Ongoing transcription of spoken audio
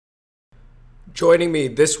Joining me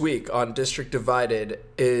this week on District Divided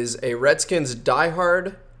is a Redskins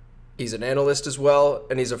diehard. He's an analyst as well,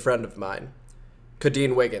 and he's a friend of mine,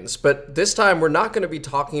 Kadeen Wiggins. But this time, we're not going to be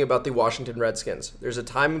talking about the Washington Redskins. There's a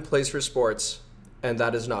time and place for sports, and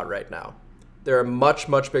that is not right now. There are much,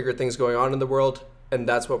 much bigger things going on in the world, and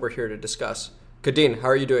that's what we're here to discuss. Kadeen, how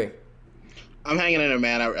are you doing? I'm hanging in there,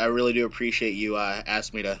 man. I really do appreciate you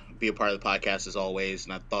asking me to be a part of the podcast as always,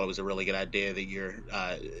 and I thought it was a really good idea that you're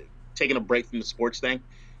taking a break from the sports thing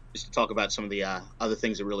just to talk about some of the other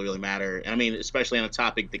things that really, really matter. And I mean, especially on a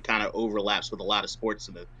topic that kind of overlaps with a lot of sports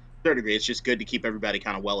to the third degree. It's just good to keep everybody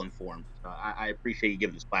kind of well informed. So I appreciate you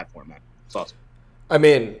giving this platform, man. It's awesome. I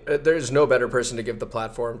mean, there's no better person to give the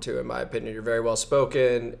platform to, in my opinion. You're very well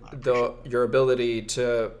spoken. I appreciate Your ability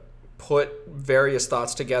to put various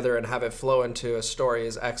thoughts together and have it flow into a story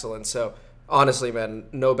is excellent. So, honestly, man,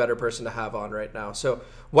 no better person to have on right now. So,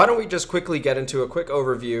 why don't we just quickly get into a quick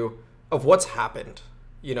overview of what's happened?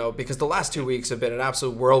 Because the last two it. weeks have been an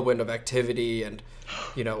absolute whirlwind of activity, and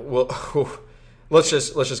we'll let's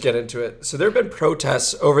just get into it. So, there have been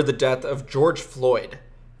protests over the death of George Floyd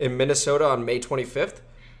in Minnesota on May 25th,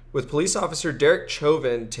 with police officer Derek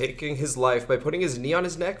Chauvin taking his life by putting his knee on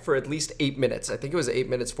his neck for at least 8 minutes. I think it was 8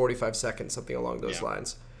 minutes, 45 seconds, something along those Yeah.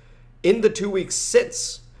 lines. In the 2 weeks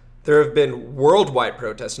since, there have been worldwide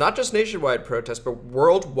protests, not just nationwide protests, but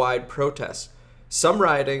worldwide protests, some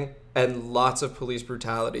rioting, and lots of police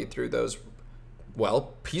brutality through those,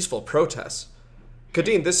 well, peaceful protests.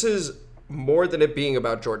 Kadeen, this is more than it being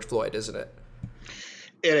about George Floyd, isn't it?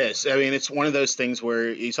 It is. I mean, it's one of those things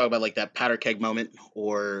where you talk about like that powder keg moment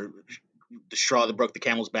or the straw that broke the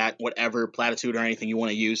camel's back, whatever platitude or anything you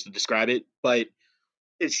want to use to describe it. But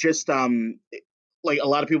it's just like a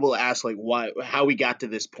lot of people ask like why how we got to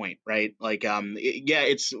this point, right? Like yeah,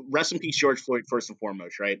 it's rest in peace George Floyd first and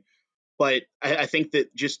foremost, right? But I think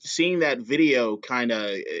that just seeing that video kind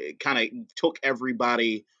of took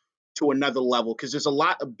everybody to another level because there's a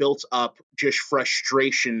lot of built up just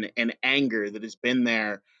frustration and anger that has been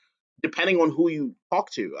there depending on who you talk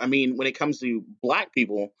to. I mean, when it comes to black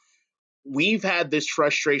people, we've had this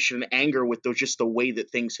frustration and anger with just the way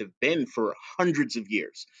that things have been for hundreds of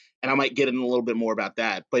years. And I might get in a little bit more about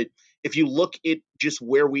that. But if you look at just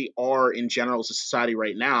where we are in general as a society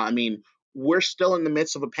right now, I mean, we're still in the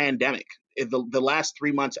midst of a pandemic. The last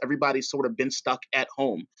 3 months, everybody's sort of been stuck at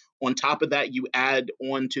home. On top of that, you add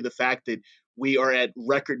on to the fact that we are at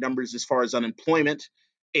record numbers as far as unemployment.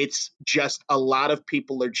 It's just a lot of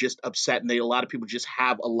people are just upset, and a lot of people just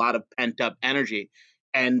have a lot of pent up energy.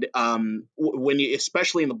 And when you,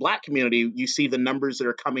 especially in the black community, you see the numbers that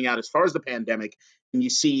are coming out as far as the pandemic, and you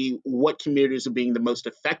see what communities are being the most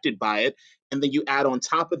affected by it. And then you add on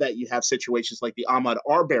top of that, you have situations like the Ahmaud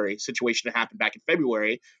Arbery situation that happened back in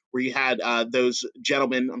February, where you had those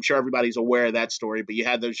gentlemen. I'm sure everybody's aware of that story, but you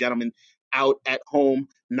had those gentlemen out at home,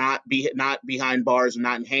 not behind bars, and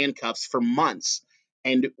not in handcuffs for months.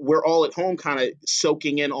 And we're all at home, kind of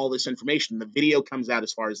soaking in all this information. The video comes out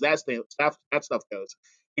as far as that stuff goes,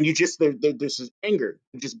 and you just there's this anger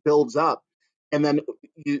that just builds up, and then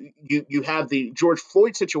you have the George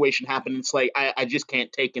Floyd situation happen. It's like I just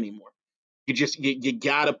can't take anymore. You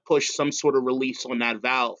gotta push some sort of release on that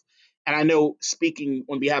valve. And I know, speaking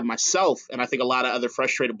on behalf of myself, and I think a lot of other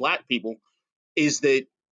frustrated black people, is that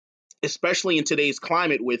especially in today's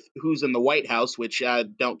climate with who's in the White House, which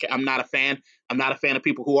don't I'm not a fan. I'm not a fan of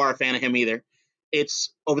people who are a fan of him either.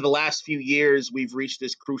 It's over the last few years we've reached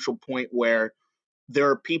this crucial point where there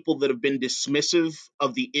are people that have been dismissive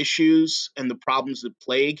of the issues and the problems that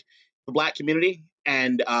plague the black community,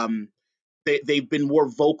 and they've been more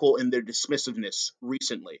vocal in their dismissiveness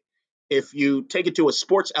recently. If you take it to a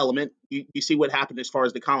sports element, you see what happened as far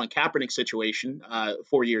as the Colin Kaepernick situation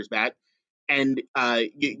 4 years back, and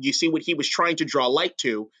you see what he was trying to draw light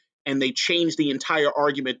to, and they changed the entire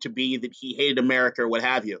argument to be that he hated America or what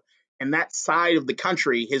have you. And that side of the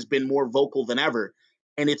country has been more vocal than ever,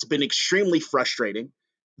 and it's been extremely frustrating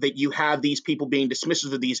that you have these people being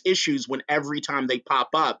dismissive of these issues when every time they pop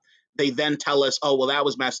up, they then tell us, oh, well, that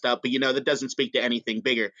was messed up, but that doesn't speak to anything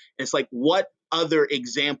bigger. And it's like, what other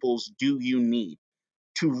examples do you need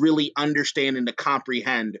to really understand and to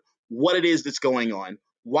comprehend what it is that's going on,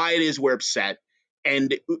 why it is we're upset,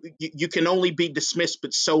 and you can only be dismissed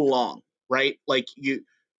but so long, right? Like you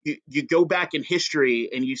go back in history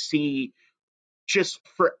and you see just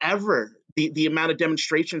forever the amount of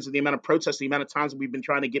demonstrations and the amount of protests, the amount of times that we've been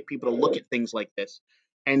trying to get people to look at things like this.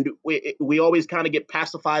 And we always kind of get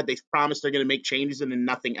pacified. They promise they're going to make changes, and then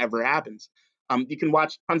nothing ever happens. You can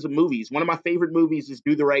watch tons of movies. One of my favorite movies is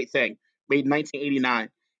Do the Right Thing, made in 1989.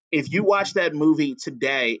 If you watch that movie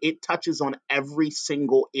today, it touches on every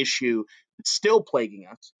single issue It's still plaguing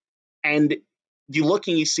us. And you look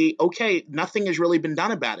and you see, okay, nothing has really been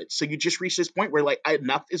done about it. So you just reach this point where, like,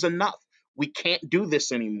 enough is enough. We can't do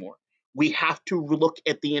this anymore. We have to look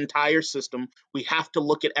at the entire system. We have to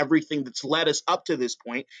look at everything that's led us up to this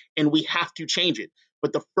point, and we have to change it.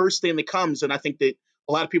 But the first thing that comes, and I think that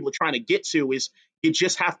a lot of people are trying to get to, is you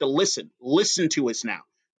just have to listen. Listen to us now.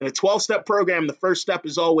 In a 12-step program, the first step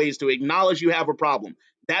is always to acknowledge you have a problem.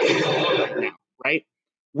 That is right now, right?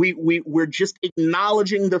 We're just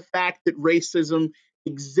acknowledging the fact that racism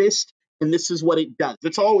exists and this is what it does.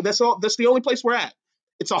 That's the only place we're at.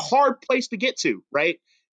 It's a hard place to get to, right?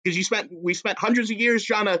 Because we spent hundreds of years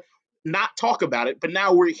trying to not talk about it, but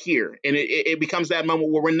now we're here, and it becomes that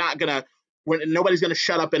moment where nobody's gonna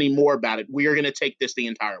shut up anymore about it. We are gonna take this the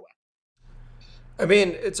entire way. I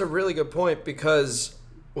mean, it's a really good point because,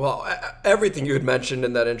 well, everything you had mentioned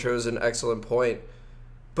in that intro is an excellent point.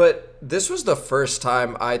 But this was the first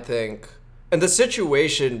time, I think, and the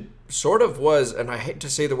situation sort of was, and I hate to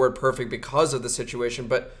say the word perfect because of the situation,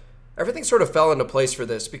 but everything sort of fell into place for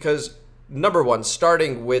this because, number one,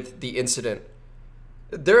 starting with the incident,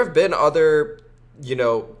 there have been other,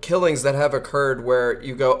 killings that have occurred where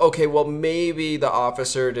you go, okay, well, maybe the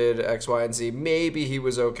officer did X, Y, and Z. Maybe he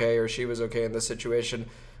was okay or she was okay in this situation.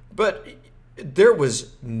 But there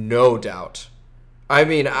was no doubt. I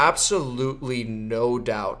mean, absolutely no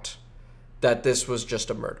doubt that this was just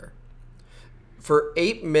a murder. For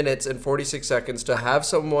 8 minutes and 46 seconds to have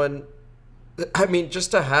someone, I mean,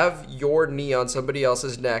 just to have your knee on somebody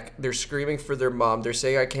else's neck, they're screaming for their mom, they're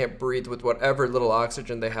saying, I can't breathe with whatever little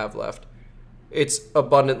oxygen they have left. It's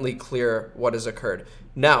abundantly clear what has occurred.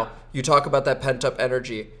 Now, you talk about that pent up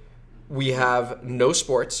energy. We have no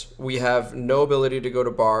sports. We have no ability to go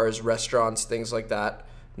to bars, restaurants, things like that,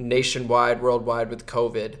 nationwide, worldwide with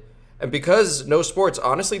COVID. And because no sports,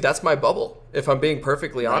 honestly, that's my bubble, if I'm being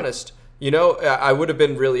perfectly Right. honest. I would have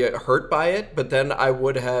been really hurt by it, but then I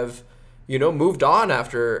would have, moved on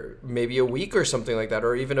after maybe a week or something like that,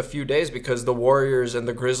 or even a few days because the Warriors and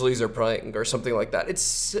the Grizzlies are playing or something like that.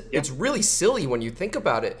 Yeah. It's really silly when you think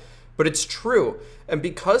about it, but it's true. And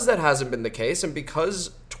because that hasn't been the case, and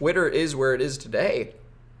because Twitter is where it is today,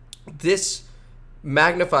 this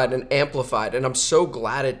magnified and amplified, and I'm so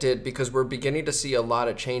glad it did because we're beginning to see a lot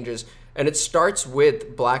of changes, and it starts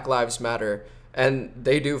with Black Lives Matter. And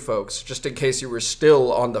they do, folks, just in case you were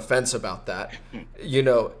still on the fence about that.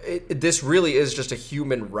 This really is just a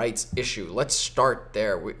human rights issue. Let's start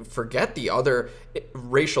there. Forget the other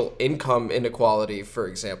racial income inequality, for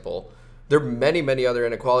example. There are many, many other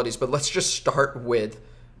inequalities, but let's just start with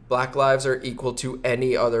Black lives are equal to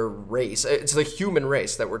any other race. It's the human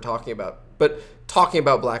race that we're talking about. But talking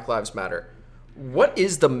about Black Lives Matter, what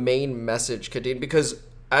is the main message, Kadeen? Because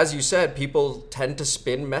as you said, people tend to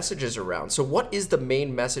spin messages around. So what is the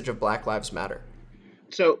main message of Black Lives Matter?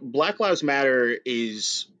 So Black Lives Matter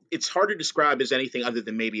is it's hard to describe as anything other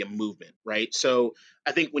than maybe a movement, right? So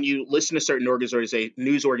I think when you listen to certain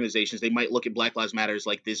news organizations, they might look at Black Lives Matter as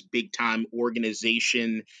like this big time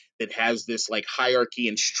organization that has this like hierarchy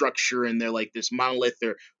and structure, and they're like this monolith.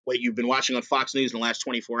 Or what you've been watching on Fox News in the last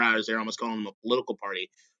 24 hours, they're almost calling them a political party.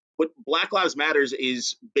 What Black Lives Matters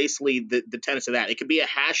is basically the tenets of that. It could be a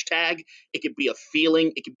hashtag, it could be a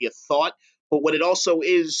feeling, it could be a thought, but what it also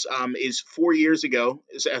is 4 years ago,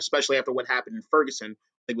 especially after what happened in Ferguson,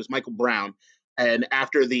 I think it was Michael Brown, and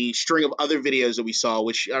after the string of other videos that we saw,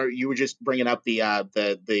 which are, you were just bringing up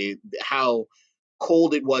the how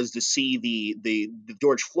cold it was to see the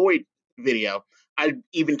George Floyd video. I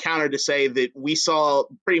even countered to say that we saw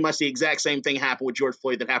pretty much the exact same thing happen with George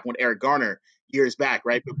Floyd that happened with Eric Garner years back,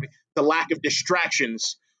 right? But the lack of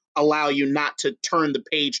distractions allow you not to turn the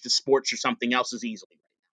page to sports or something else as easily,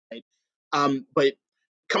 right? But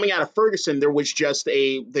coming out of Ferguson, there was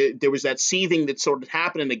that seething that sort of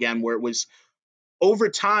happening again, where it was over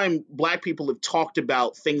time, Black people have talked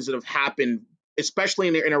about things that have happened, especially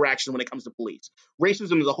in their interactions when it comes to police,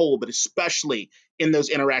 racism as a whole, but especially in those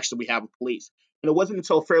interactions we have with police. And it wasn't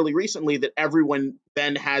until fairly recently that everyone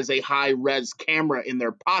then has a high res camera in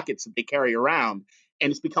their pockets that they carry around, and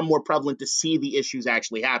it's become more prevalent to see the issues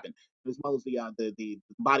actually happen, as well as the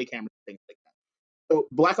body cameras and things like that. So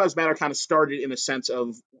Black Lives Matter kind of started in a sense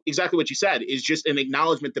of exactly what you said, is just an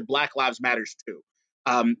acknowledgement that Black Lives matters too.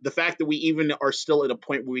 The fact that we even are still at a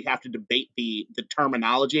point where we have to debate the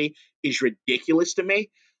terminology is ridiculous to me.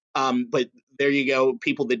 But there you go.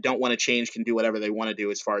 People that don't want to change can do whatever they want to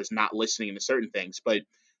do as far as not listening to certain things. But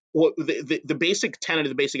the basic tenet of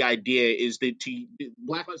the basic idea is that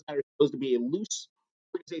Black Lives Matter is supposed to be a loose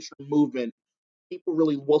organizational movement, people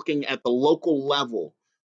really looking at the local level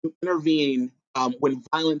to intervene when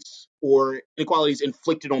violence or inequality is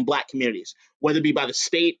inflicted on Black communities, whether it be by the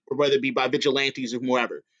state or whether it be by vigilantes or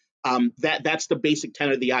whoever. That's the basic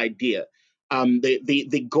tenet of the idea.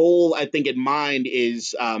 The goal I think in mind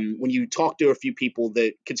is, when you talk to a few people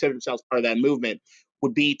that consider themselves part of that movement,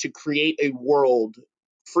 would be to create a world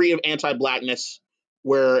free of anti-Blackness,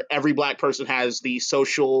 where every Black person has the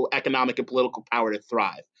social, economic, and political power to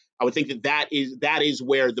thrive. I would think that is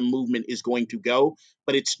where the movement is going to go,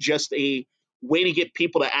 but it's just a way to get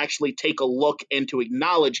people to actually take a look and to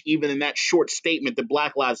acknowledge, even in that short statement, that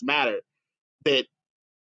Black Lives Matter, that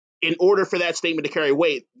in order for that statement to carry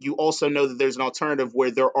weight, you also know that there's an alternative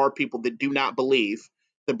where there are people that do not believe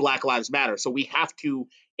that Black Lives Matter. So we have to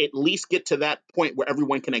at least get to that point where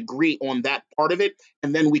everyone can agree on that part of it,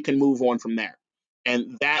 and then we can move on from there.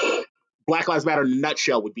 And that Black Lives Matter in a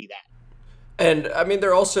nutshell would be that. And I mean,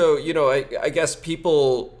 they're also, I guess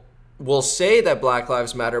people will say that Black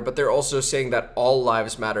Lives Matter, but they're also saying that all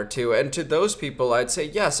lives matter too. And to those people, I'd say,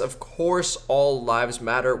 yes, of course, all lives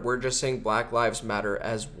matter. We're just saying Black Lives Matter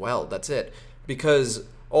as well. That's it. Because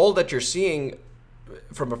all that you're seeing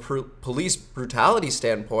from a police brutality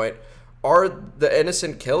standpoint are the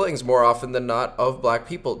innocent killings more often than not of Black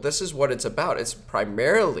people. This is what it's about. It's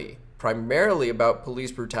primarily about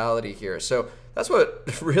police brutality here. So that's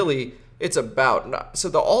what really it's about. So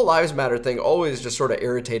the all lives matter thing always just sort of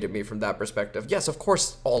irritated me from that perspective. Yes, of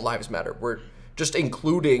course, all lives matter. We're just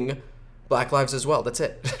including Black lives as well. That's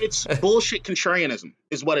it. It's bullshit contrarianism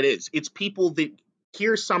is what it is. It's people that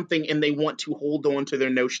hear something and they want to hold on to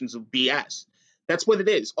their notions of BS. That's what it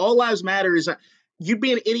is. All lives matter is you'd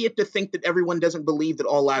be an idiot to think that everyone doesn't believe that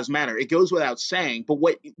all lives matter. It goes without saying.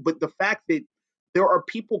 But the fact that there are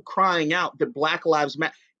people crying out that Black lives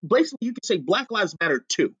matter, basically you could say Black lives matter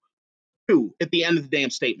too at the end of the damn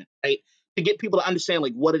statement, right? To get people to understand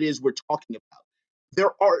like what it is we're talking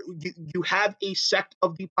about. You have a sect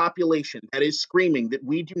of the population that is screaming that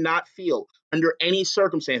we do not feel under any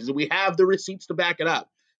circumstances, we have the receipts to back it up,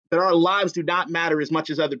 that our lives do not matter as much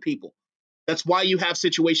as other people. That's why you have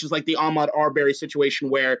situations like the Ahmaud Arbery situation,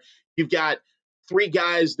 where you've got three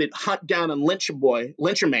guys that hunt down and lynch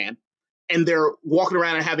a man, and they're walking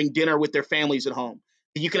around and having dinner with their families at home.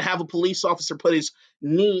 You can have a police officer put his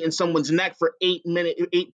knee in someone's neck for 8+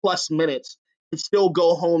 minutes, and still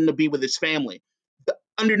go home to be with his family.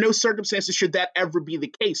 Under no circumstances should that ever be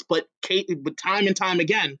the case. But time and time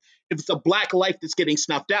again, if it's a Black life that's getting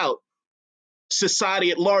snuffed out,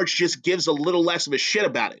 society at large just gives a little less of a shit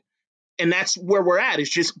about it. And that's where we're at. Is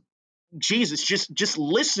just, Jesus, just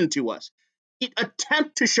listen to us.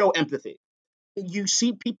 Attempt to show empathy. You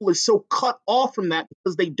see people are so cut off from that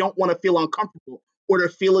because they don't want to feel uncomfortable or to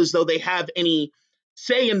feel as though they have any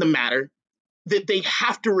say in the matter, that they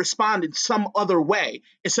have to respond in some other way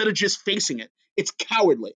instead of just facing it. It's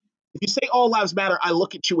cowardly. If you say all lives matter, I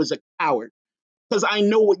look at you as a coward because I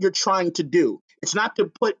know what you're trying to do. It's not to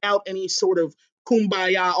put out any sort of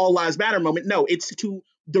kumbaya, all lives matter moment. No, it's to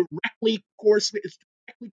directly correlated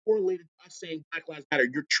to us saying Black Lives Matter.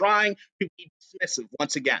 You're trying to be dismissive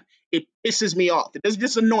once again. It pisses me off. It doesn't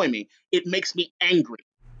just annoy me. It makes me angry.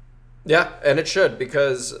 Yeah, and it should,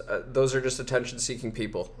 because those are just attention-seeking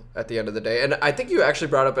people at the end of the day. And I think you actually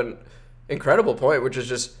brought up an incredible point, which is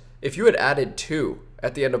just, if you had added 2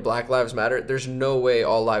 at the end of Black Lives Matter, there's no way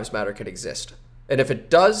all lives matter could exist. And if it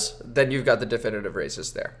does, then you've got the definitive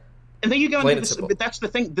racist there. And then you go into but that's the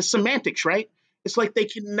thing, the semantics, right? It's like they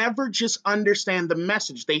can never just understand the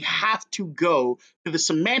message. They have to go to the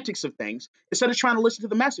semantics of things instead of trying to listen to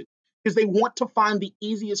the message, because they want to find the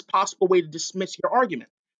easiest possible way to dismiss your argument.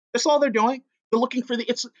 That's all they're doing. They're looking for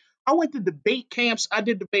I went to debate camps. I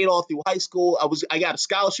did debate all through high school. I got a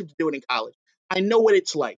scholarship to do it in college. I know what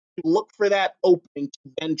it's like to look for that opening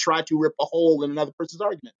to then try to rip a hole in another person's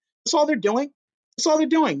argument. That's all they're doing. That's all they're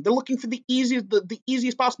doing. They're looking for the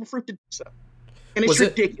easiest possible fruit to do so. And it's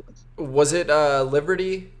ridiculous. Was it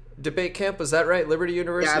Liberty debate camp? Was that right? Liberty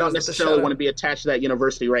University? Yeah, I don't necessarily want to be attached to that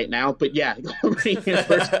university right now, but yeah, Liberty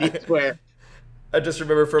University is where. I just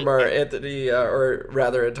remember from our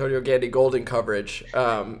Antonio Gandy Golden coverage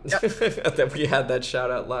that we had that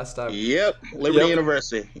shout out last time. Yep, Liberty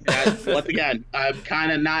University. Once again, I'm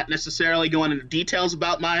kind of not necessarily going into details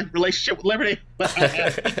about my relationship with Liberty.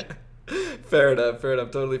 Fair enough,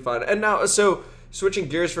 totally fine. And now, so switching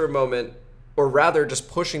gears for a moment, or rather just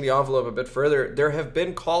pushing the envelope a bit further, there have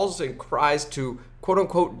been calls and cries to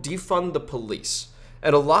quote-unquote defund the police.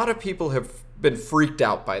 And a lot of people have been freaked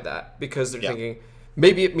out by that because they're thinking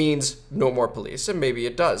maybe it means no more police, and maybe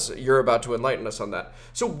it does. You're about to enlighten us on that.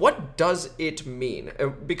 So what does it mean?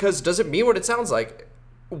 Because does it mean what it sounds like?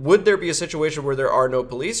 would there be a situation where there are no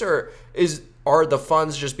police, or are the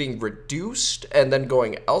funds just being reduced and then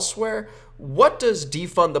going elsewhere? What does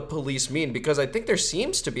defund the police mean? Because I think there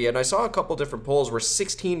seems to be, and I saw a couple different polls where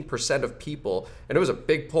 16% of people, and it was a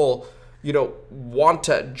big poll, want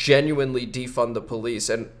to genuinely defund the police.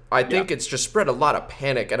 And I Yeah. think it's just spread a lot of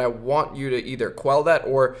panic, and I want you to either quell that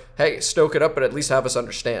or, hey, stoke it up, but at least have us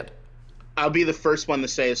understand. I'll be the first one to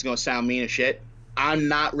say it's going to sound mean as shit. I'm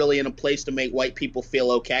not really in a place to make white people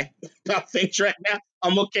feel okay about things right now.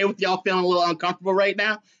 I'm okay with y'all feeling a little uncomfortable right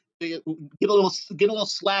now. Get a little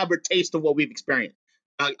slab or taste of what we've experienced.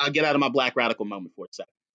 I'll get out of my black radical moment for a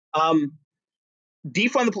second. Um,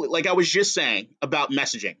 Defund the police, like I was just saying about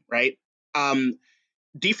messaging, right? Um,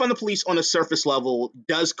 Defund the police on a surface level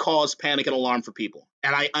does cause panic and alarm for people,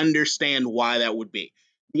 and I understand why that would be.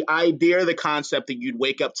 The idea, the concept that you'd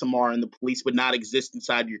wake up tomorrow and the police would not exist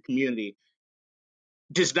inside your community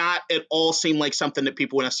does not at all seem like something that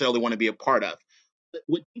people necessarily want to be a part of.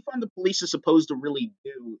 What defund the police is supposed to really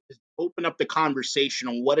do is open up the conversation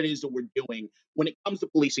on what it is that we're doing when it comes to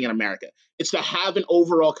policing in America. It's to have an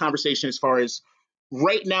overall conversation as far as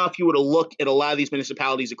right now, if you were to look at a lot of these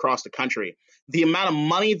municipalities across the country, the amount of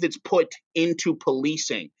money that's put into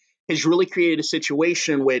policing has really created a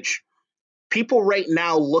situation in which people right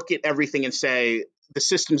now look at everything and say the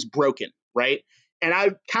system's broken, right? And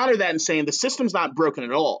I counter that in saying the system's not broken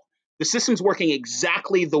at all. The system's working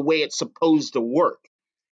exactly the way it's supposed to work.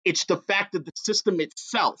 It's the fact that the system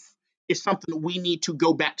itself is something that we need to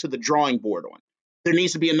go back to the drawing board on. There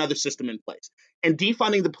needs to be another system in place. And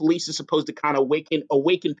defunding the police is supposed to kind of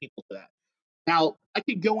awaken people to that. Now, I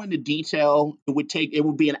could go into detail. It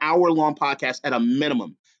would be an hour-long podcast at a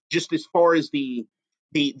minimum, just as far as the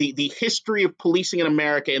history of policing in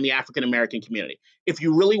America and the African American community. If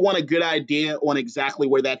you really want a good idea on exactly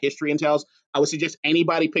where that history entails, I would suggest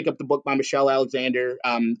anybody pick up the book by Michelle Alexander,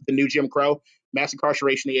 The New Jim Crow, Mass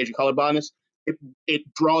Incarceration, the Age of Colorblindness. It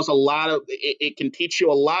draws a lot of it can teach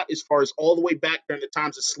you a lot as far as all the way back during the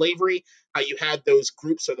times of slavery, how you had those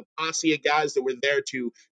groups or the posse of guys that were there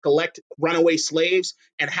to collect runaway slaves,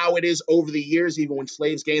 and how it is over the years, even when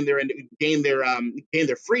slaves gained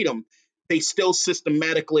their freedom, they still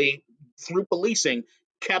systematically through policing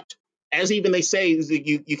kept, as even they say,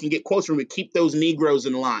 you can get quotes from it, keep those Negroes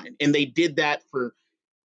in line, and they did that for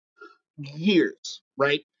years,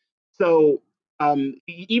 right? So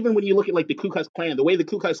even when you look at like the Ku Klux Klan, the way the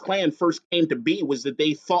Ku Klux Klan first came to be was that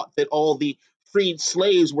they thought that all the freed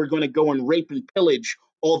slaves were going to go and rape and pillage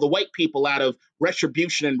all the white people out of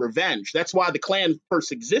retribution and revenge. That's why the Klan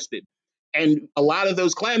first existed. And a lot of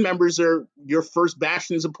those Klan members are your first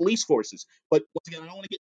bastions of police forces. But once again, I don't want to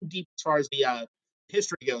get too deep as far as the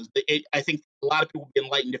history goes. I think a lot of people would be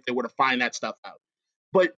enlightened if they were to find that stuff out.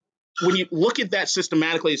 But when you look at that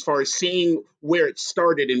systematically, as far as seeing where it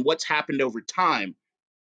started and what's happened over time,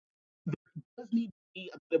 there does need to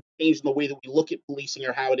be a bit of change in the way that we look at policing,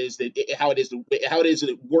 or how it is that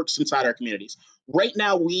it works inside our communities. Right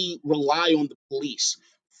now, we rely on the police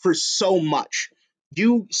for so much.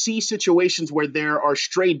 You see situations where there are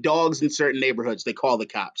stray dogs in certain neighborhoods. They call the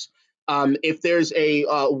cops. If there's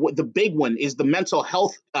the big one is the mental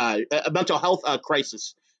health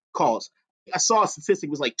crisis calls. I saw a statistic, it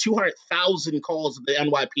was like 200,000 calls of the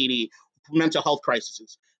NYPD for mental health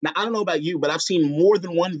crises. Now, I don't know about you, but I've seen more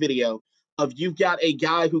than one video of you've got a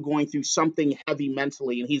guy who going through something heavy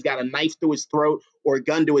mentally, and he's got a knife through his throat or a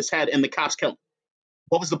gun to his head, and the cops kill him.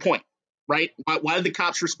 What was the point, right? Why did the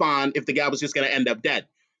cops respond if the guy was just going to end up dead?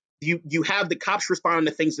 You have the cops responding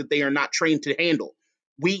to things that they are not trained to handle.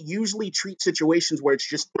 We usually treat situations where it's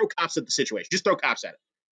just throw cops at the situation, just throw cops at it.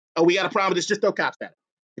 Oh, we got a problem with this, just throw cops at it.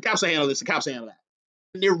 The cops will handle this, the cops will handle that.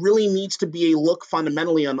 And there really needs to be a look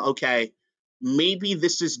fundamentally on, okay, maybe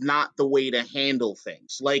this is not the way to handle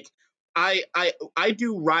things. Like I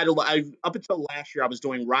do ride along. Up until last year, I was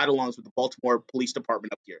doing ride alongs with the Baltimore Police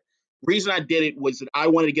Department up here. The reason I did it was that I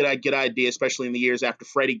wanted to get a good idea, especially in the years after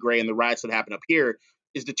Freddie Gray and the riots that happened up here,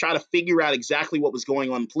 is to try to figure out exactly what was going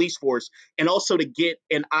on in the police force, and also to get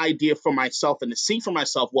an idea for myself and to see for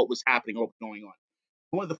myself what was happening, what was going on.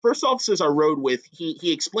 One of the first officers I rode with,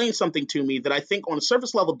 he explained something to me that I think on a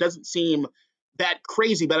surface level doesn't seem that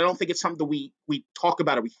crazy, but I don't think it's something that we talk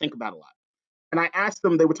about or we think about a lot. And I asked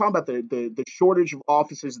them, they were talking about the shortage of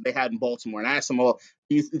officers that they had in Baltimore. And I asked them, well,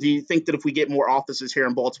 do you think that if we get more officers here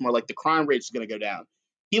in Baltimore, like the crime rate is going to go down?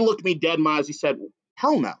 He looked me dead in my eyes. He said,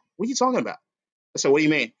 hell no. What are you talking about? I said, what do you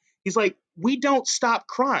mean? He's like, we don't stop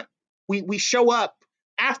crime. We show up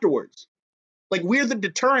afterwards. Like, we're the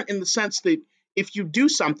deterrent in the sense that if you do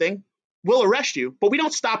something, we'll arrest you, but we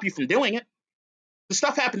don't stop you from doing it. The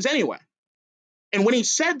stuff happens anyway. And when he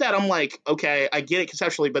said that, I'm like, okay, I get it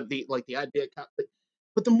conceptually, but the idea,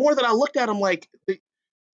 but the more that I looked at him, like,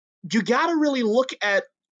 you got to really look at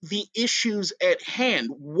the issues at hand.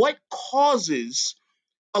 What causes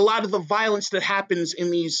a lot of the violence that happens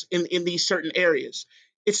in these certain areas?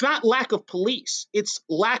 It's not lack of police. It's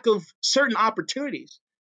lack of certain opportunities.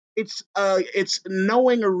 It's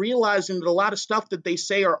knowing or realizing that a lot of stuff that they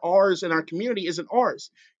say are ours in our community isn't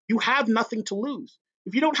ours. You have nothing to lose.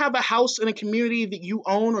 If you don't have a house in a community that you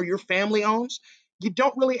own or your family owns, you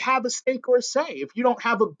don't really have a stake or a say. If you don't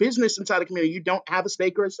have a business inside a community, you don't have a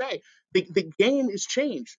stake or a say. The game is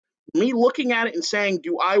changed. Me looking at it and saying,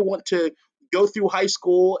 do I want to go through high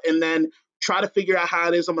school and then try to figure out how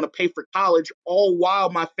it is I'm going to pay for college, all while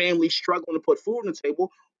my family's struggling to put food on the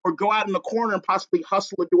table, or go out in the corner and possibly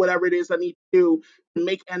hustle or do whatever it is I need to do to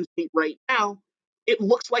make ends meet right now, it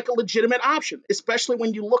looks like a legitimate option, especially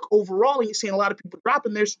when you look overall and you're seeing a lot of people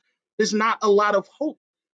dropping. There's not a lot of hope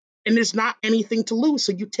and there's not anything to lose.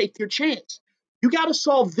 So you take your chance. You got to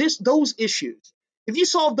solve those issues. If you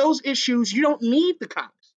solve those issues, you don't need the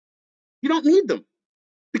cops. You don't need them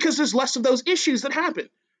because there's less of those issues that happen.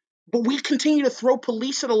 But we continue to throw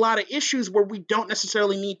police at a lot of issues where we don't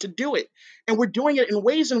necessarily need to do it. And we're doing it in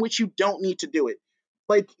ways in which you don't need to do it.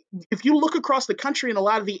 Like, if you look across the country in a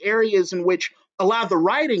lot of the areas in which a lot of the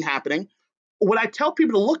rioting happening, what I tell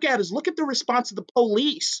people to look at is look at the response of the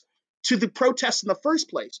police to the protests in the first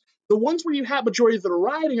place. The ones where you have majority of the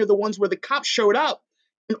rioting are the ones where the cops showed up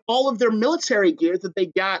and all of their military gear that they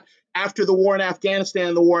got after the war in Afghanistan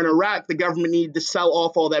and the war in Iraq, the government needed to sell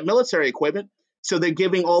off all that military equipment. So they're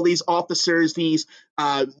giving all these officers these.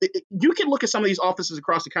 You can look at some of these officers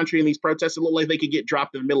across the country in these protests. It look like they could get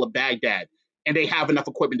dropped in the middle of Baghdad, and they have enough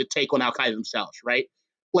equipment to take on Al Qaeda themselves, right?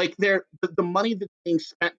 Like the money that's being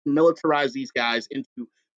spent to militarize these guys and to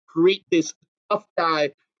create this tough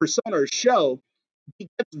guy persona or show, he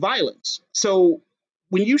gets violence. So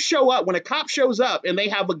when you show up, when a cop shows up and they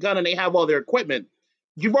have a gun and they have all their equipment,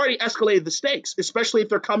 you've already escalated the stakes, especially if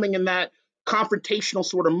they're coming in that confrontational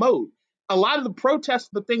sort of mode. A lot of the protests,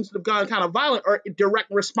 the things that have gone kind of violent, are in direct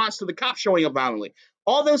response to the cops showing up violently.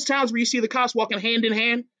 All those towns where you see the cops walking hand in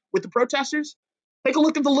hand with the protesters, take a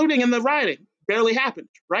look at the looting and the rioting. Barely happened,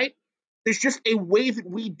 right? There's just a way that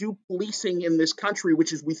we do policing in this country,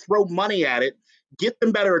 which is we throw money at it, get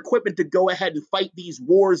them better equipment to go ahead and fight these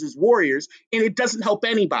wars as warriors, and it doesn't help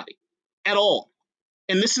anybody at all.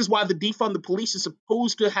 And this is why the defund the police is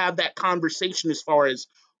supposed to have that conversation as far as,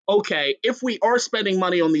 okay, if we are spending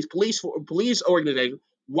money on these police organizations,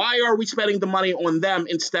 why are we spending the money on them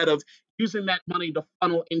instead of using that money to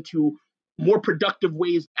funnel into more productive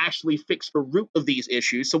ways to actually fix the root of these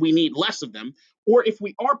issues so we need less of them? Or if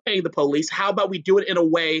we are paying the police, how about we do it in a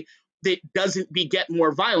way that doesn't beget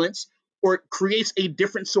more violence or creates a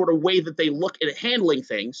different sort of way that they look at handling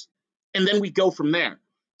things, and then we go from there.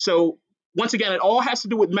 So once again, it all has to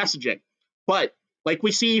do with messaging. But like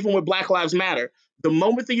we see even with Black Lives Matter, the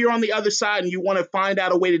moment that you're on the other side and you want to find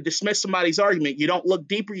out a way to dismiss somebody's argument, you don't look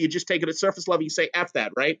deeper, you just take it at surface level, you say F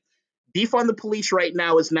that, right? Defund the police right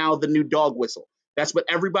now is now the new dog whistle. That's what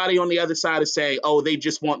everybody on the other side is saying. Oh, they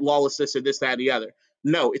just want lawlessness or this, that, and the other.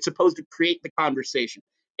 No, it's supposed to create the conversation.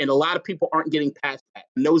 And a lot of people aren't getting past that.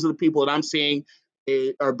 And those are the people that I'm seeing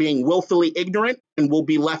are being willfully ignorant and will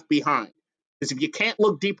be left behind. Because if you can't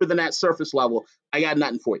look deeper than that surface level, I got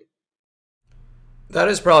nothing for you. That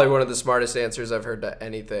is probably one of the smartest answers I've heard to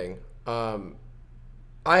anything. I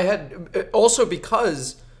had also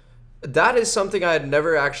because that is something I had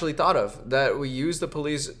never actually thought of, that we use the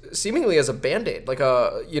police seemingly as a band-aid, like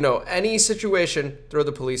any situation, throw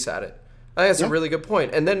the police at it. I think that's a really good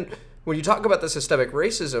point. And then when you talk about the systemic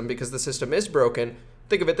racism, because the system is broken,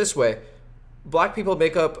 think of it this way. Black people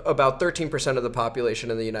make up about 13% of the population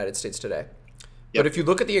in the United States today. But if you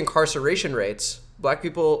look at the incarceration rates, black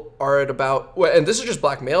people are at about, and this is just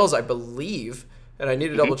black males, I believe, and I need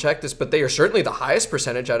to double check this, but they are certainly the highest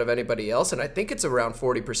percentage out of anybody else, and I think it's around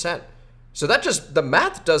 40%. So that just, the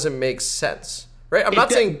math doesn't make sense, right? I'm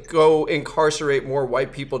not saying go incarcerate more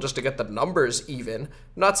white people just to get the numbers even. I'm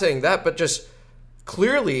not saying that, but just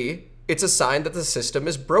clearly it's a sign that the system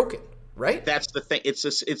is broken, right? That's the thing.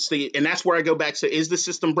 And that's where I go back to, is the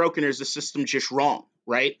system broken or is the system just wrong,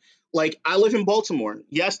 right? Like, I live in Baltimore.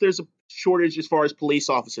 Yes, there's a shortage as far as police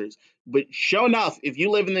officers, but sure enough, if you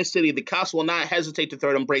live in this city, the cops will not hesitate to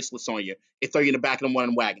throw them bracelets on you if they're in the back of them one of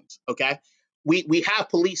them wagons. Okay, we have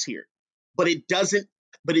police here, but it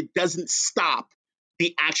doesn't stop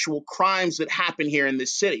the actual crimes that happen here in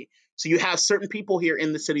this city. So you have certain people here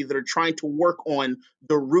in the city that are trying to work on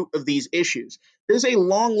the root of these issues. There's a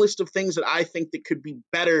long list of things that I think that could be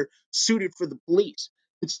better suited for the police.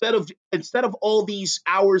 Instead of all these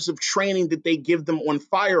hours of training that they give them on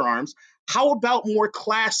firearms, how about more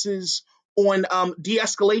classes on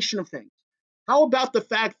de-escalation of things? How about the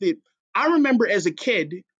fact that I remember as a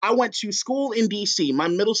kid, I went to school in DC. My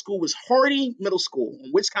middle school was Hardy Middle School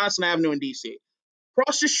on Wisconsin Avenue in DC.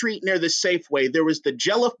 Across the street near the Safeway, there was the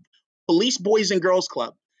Jella Police Boys and Girls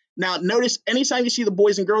Club. Now, notice anytime you see the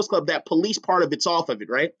Boys and Girls Club, that police part of it's off of it,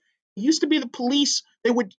 right? It used to be the police.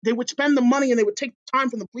 They would spend the money and they would take the time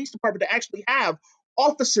from the police department to actually have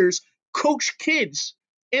officers coach kids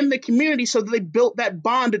in the community so that they built that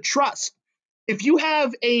bond of trust. If you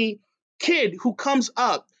have a kid who comes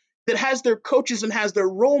up that has their coaches and has their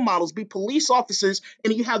role models be police officers,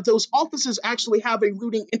 and you have those officers actually have a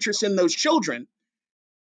rooting interest in those children,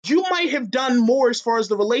 you might have done more as far as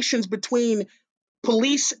the relations between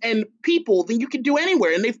police and people than you could do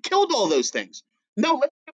anywhere. And they've killed all those things. No,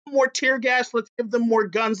 let's give them more tear gas. Let's give them more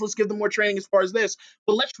guns. Let's give them more training as far as this.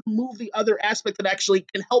 But let's remove the other aspect that actually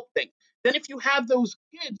can help things. Then, if you have those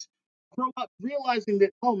kids grow up realizing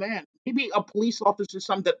that, oh man, maybe a police officer is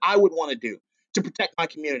something that I would want to do to protect my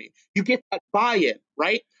community, you get that buy in,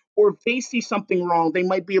 right? Or if they see something wrong, they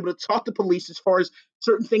might be able to talk to police as far as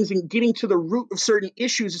certain things and getting to the root of certain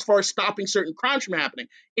issues as far as stopping certain crimes from happening.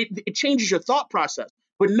 It changes your thought process.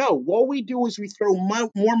 But no, all we do is we throw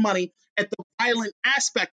more money at the violent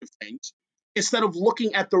aspect of things instead of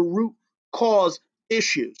looking at the root cause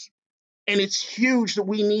issues. And it's huge that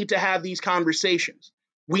we need to have these conversations.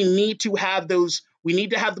 We need to have those, we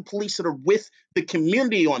need to have the police that are with the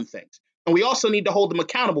community on things. And we also need to hold them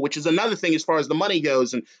accountable, which is another thing as far as the money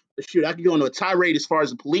goes. And shoot, I could go into a tirade as far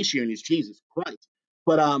as the police unions, Jesus Christ.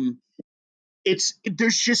 But it's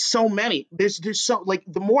there's just so many. There's so like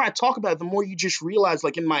the more I talk about it, the more you just realize,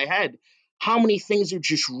 like in my head, how many things are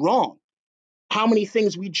just wrong. How many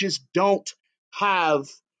things we just don't have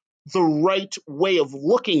the right way of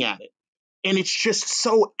looking at it. And it's just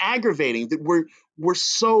so aggravating that we're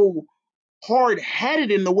so hard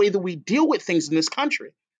headed in the way that we deal with things in this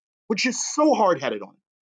country. We're just so hard headed on it.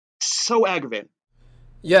 So aggravating.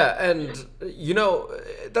 Yeah, and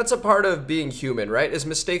that's a part of being human, right? Is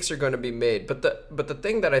mistakes are going to be made, but the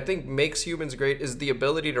thing that I think makes humans great is the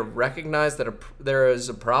ability to recognize that there is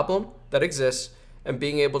a problem that exists and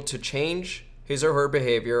being able to change his or her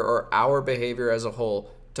behavior or our behavior as a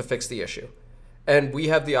whole to fix the issue. And we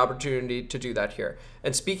have the opportunity to do that here.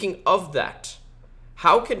 And speaking of that,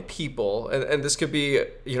 how can people, and this could be, a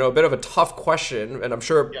bit of a tough question, and I'm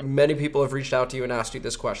sure many people have reached out to you and asked you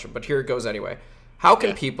this question, but here it goes anyway. How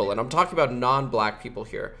can people, and I'm talking about non-black people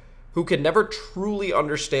here, who can never truly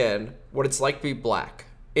understand what it's like to be black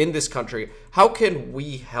in this country, how can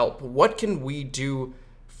we help? What can we do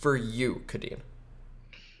for you, Kadeen?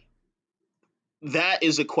 That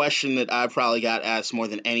is a question that I probably got asked more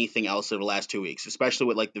than anything else over the last 2 weeks, especially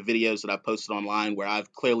with like the videos that I've posted online where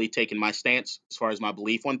I've clearly taken my stance as far as my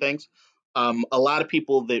belief on things. A lot of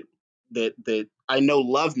people that I know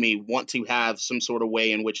love me want to have some sort of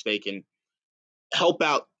way in which they can help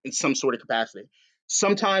out in some sort of capacity.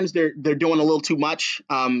 Sometimes they're doing a little too much.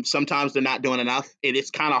 Sometimes they're not doing enough. It's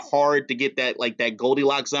kind of hard to get that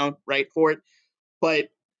Goldilocks zone right for it. But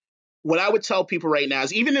what I would tell people right now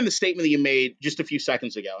is even in the statement that you made just a few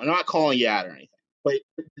seconds ago, I'm not calling you out or anything, but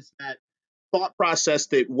it's that thought process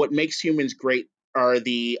that what makes humans great are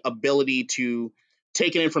the ability to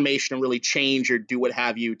take an information and really change or do what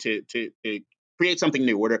have you to create something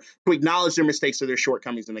new or to acknowledge their mistakes or their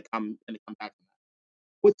shortcomings and they come back from that.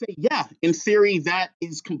 I would say, yeah, in theory, that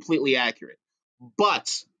is completely accurate.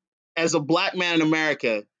 But as a black man in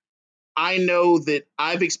America, I know that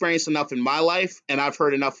I've experienced enough in my life and I've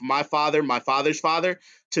heard enough from my father's father,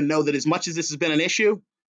 to know that as much as this has been an issue,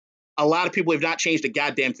 a lot of people have not changed a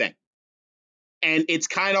goddamn thing. And it's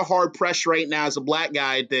kind of hard pressed right now as a black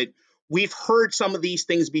guy that we've heard some of these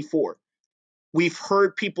things before. We've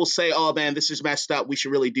heard people say, oh man, this is messed up. We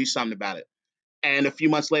should really do something about it. And a few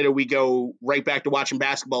months later, we go right back to watching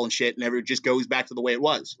basketball and shit, and everything just goes back to the way it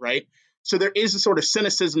was, right? So there is a sort of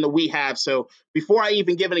cynicism that we have. So before I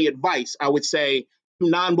even give any advice, I would say to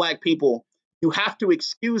non-black people, you have to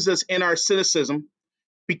excuse us in our cynicism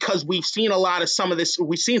because we've seen a lot of some of this.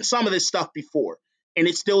 We've seen some of this stuff before, and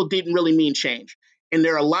it still didn't really mean change. And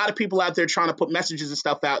there are a lot of people out there trying to put messages and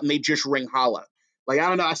stuff out, and they just ring hollow. Like, I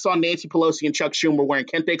don't know, I saw Nancy Pelosi and Chuck Schumer wearing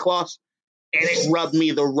kente cloths, and it rubbed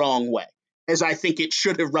me the wrong way, as I think it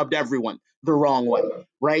should have rubbed everyone the wrong way,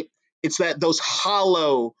 right? It's that those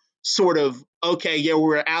hollow sort of, okay, yeah,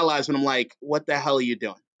 we're allies, but I'm like, what the hell are you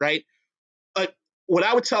doing, right? But what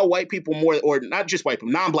I would tell white people more, or not just white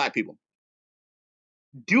people, non-black people,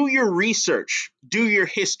 do your research, do your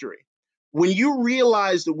history. When you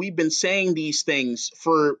realize that we've been saying these things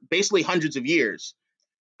for basically hundreds of years,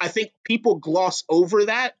 I think people gloss over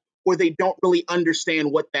that or they don't really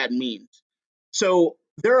understand what that means. So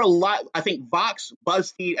there are a lot, I think Vox,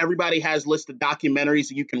 BuzzFeed, everybody has listed documentaries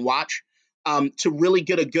that you can watch to really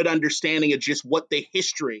get a good understanding of just what the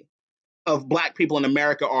history of Black people in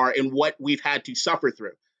America are and what we've had to suffer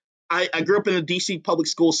through. I grew up in the DC public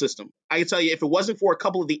school system. I can tell you, if it wasn't for a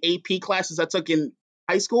couple of the AP classes I took in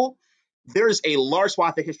high school, there's a large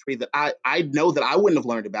swath of history that I know that I wouldn't have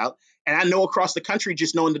learned about. And I know across the country,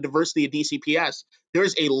 just knowing the diversity of DCPS,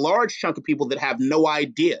 there's a large chunk of people that have no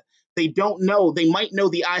idea. They don't know. They might know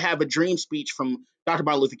the I Have a Dream speech from Dr.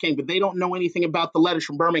 Martin Luther King, but they don't know anything about the letters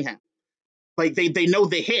from Birmingham. Like they know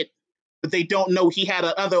the hit, but they don't know he had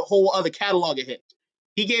a whole other catalog of hits.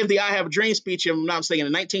 He gave the I Have a Dream speech, if I'm not mistaken,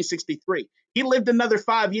 in 1963. He lived another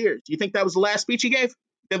 5 years. Do you think that was the last speech he gave?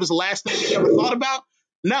 That was the last thing he ever thought about?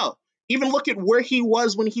 No. Even look at where he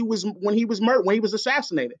was when he was murdered, when he was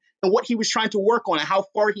assassinated, and what he was trying to work on, and how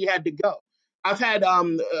far he had to go. I've had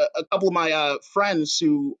a couple of my friends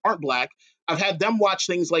who aren't Black. I've had them watch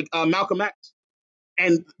things like Malcolm X,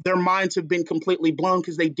 and their minds have been completely blown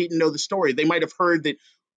because they didn't know the story. They might have heard that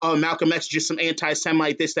Malcolm X is just some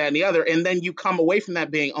anti-Semite, this, that, and the other, and then you come away from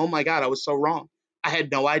that being, oh my God, I was so wrong. I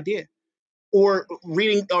had no idea. Or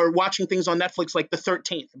reading or watching things on Netflix like The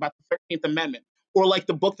 13th, about the 13th Amendment, or like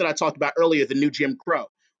the book that I talked about earlier, The New Jim Crow.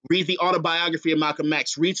 Read the autobiography of Malcolm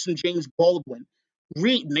X. Read some James Baldwin.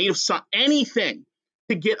 Read Native Son, anything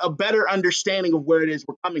to get a better understanding of where it is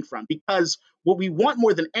we're coming from. Because what we want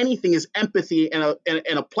more than anything is empathy and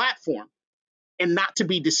a platform, and not to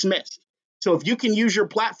be dismissed. So if you can use your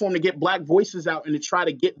platform to get Black voices out and to try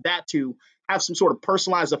to get that to have some sort of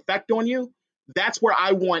personalized effect on you, that's where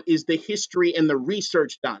I want is the history and the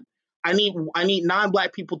research done. I need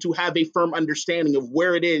non-Black people to have a firm understanding of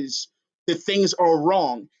where it is that things are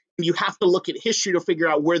wrong. And you have to look at history to figure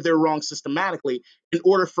out where they're wrong systematically in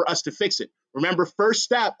order for us to fix it. Remember, first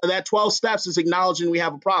step of that 12 steps is acknowledging we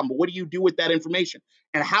have a problem. But what do you do with that information?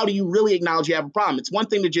 And how do you really acknowledge you have a problem? It's one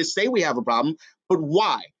thing to just say we have a problem, but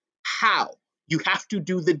why? How? You have to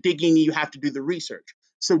do the digging, you have to do the research.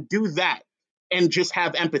 So do that and just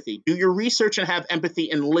have empathy. Do your research and have empathy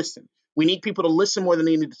and listen. We need people to listen more than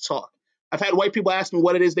they need to talk. I've had white people ask me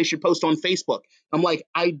what it is they should post on Facebook. I'm like,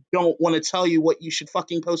 I don't want to tell you what you should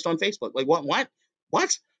fucking post on Facebook. Like,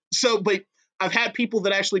 what? So, but I've had people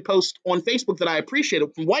that actually post on Facebook that I appreciate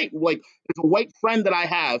from white. Like, there's a white friend that I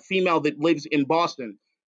have, female that lives in Boston.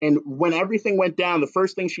 And when everything went down, the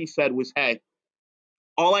first thing she said was, hey,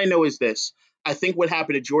 all I know is this. I think what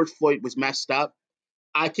happened to George Floyd was messed up.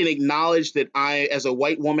 I can acknowledge that I, as a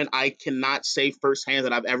white woman, I cannot say firsthand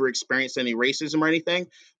that I've ever experienced any racism or anything,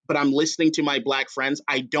 but I'm listening to my Black friends.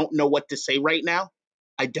 I don't know what to say right now.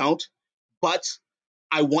 I don't, but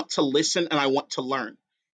I want to listen and I want to learn.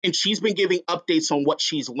 And she's been giving updates on what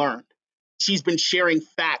she's learned. She's been sharing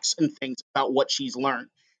facts and things about what she's learned.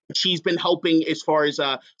 She's been helping as far as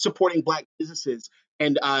supporting Black businesses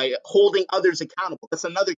and holding others accountable. That's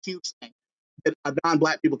another huge thing that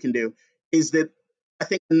non-Black people can do, is that I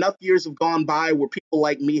think enough years have gone by where people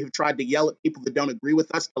like me have tried to yell at people that don't agree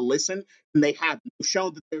with us to listen, and they haven't. They've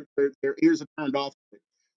shown that their ears are turned off.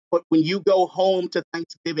 But when you go home to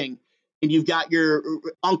Thanksgiving and you've got your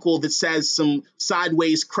uncle that says some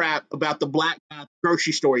sideways crap about the Black guy at the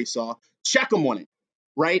grocery store he saw, check them on it,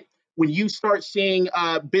 right? When you start seeing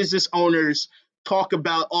business owners talk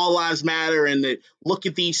about all lives matter and that look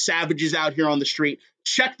at these savages out here on the street,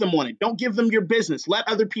 check them on it. Don't give them your business. Let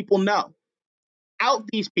other people know. Out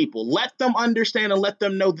these people. Let them understand and let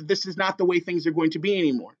them know that this is not the way things are going to be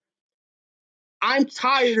anymore. I'm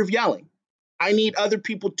tired of yelling. I need other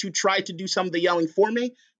people to try to do some of the yelling for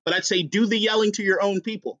me, but I'd say do the yelling to your own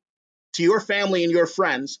people, to your family and your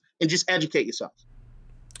friends, and just educate yourselves.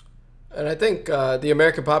 And I think the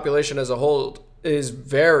American population as a whole is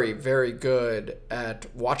very, very good at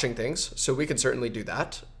watching things, so we can certainly do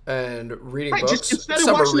that. And reading books, just instead of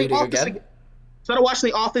summer watching reading The Office, again. Instead of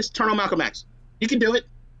watching The Office, turn on Malcolm X. You can do it.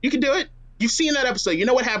 You can do it. You've seen that episode. You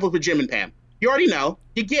know what happened with Jim and Pam. You already know.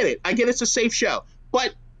 You get it. I get it's a safe show.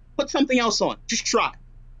 But put something else on. Just try.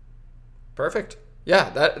 Perfect. Yeah,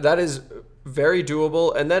 that is very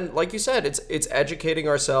doable. And then, like you said, it's educating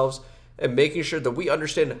ourselves and making sure that we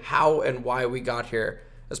understand how and why we got here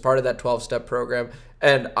as part of that 12-step program.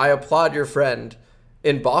 And I applaud your friend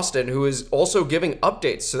in Boston who is also giving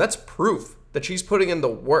updates. So that's proof that she's putting in the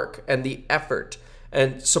work and the effort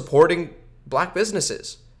and supporting Black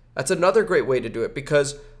businesses. That's another great way to do it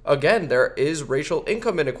because, again, there is racial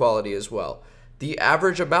income inequality as well. The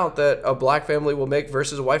average amount that a Black family will make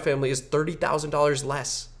versus a white family is $30,000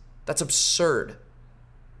 less. That's absurd.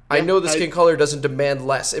 I Yeah, know the skin color doesn't demand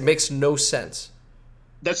less. It makes no sense.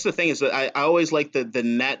 that's the thing is that I always like the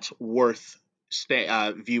net worth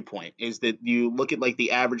viewpoint is that you look at like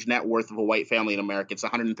the average net worth of a white family in America, it's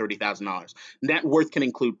 $130,000. Net worth can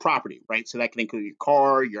include property, right? So that can include your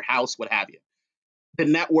car, your house, what have you. The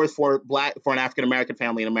net worth for an African American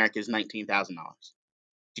family in America is $19,000.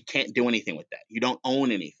 You can't do anything with that. You don't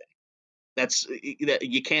own anything. That's that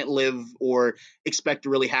you can't live or expect to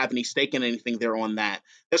really have any stake in anything there on that.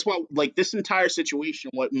 That's why, like this entire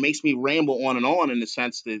situation, what makes me ramble on and on in the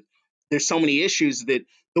sense that there's so many issues that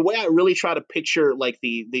the way I really try to picture like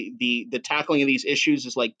the tackling of these issues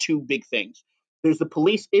is like two big things. There's the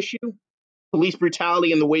police issue, police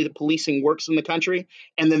brutality, and the way that policing works in the country,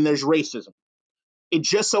 and then there's racism. It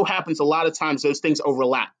just so happens a lot of times those things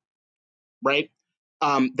overlap, right?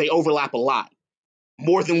 They overlap a lot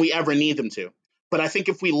more than we ever need them to. But I think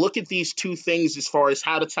if we look at these two things as far as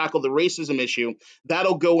how to tackle the racism issue,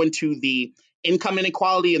 that'll go into the income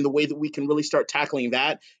inequality and the way that we can really start tackling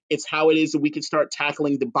that. It's how it is that we can start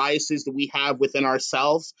tackling the biases that we have within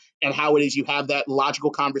ourselves and how it is you have that logical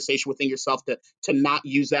conversation within yourself to not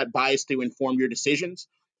use that bias to inform your decisions.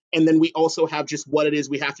 And then we also have just what it is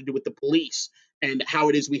we have to do with the police and how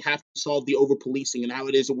it is we have to solve the over policing and how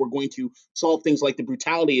it is that we're going to solve things like the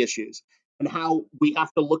brutality issues and how we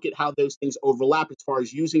have to look at how those things overlap as far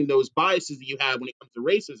as using those biases that you have when it comes to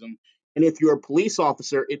racism. And if you're a police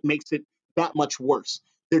officer, it makes it that much worse.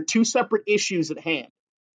 They're two separate issues at hand,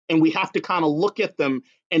 and we have to kind of look at them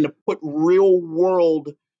and to put real world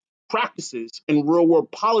practices and real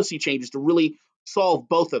world policy changes to really solve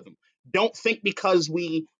both of them. Don't think because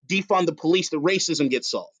we defund the police that racism gets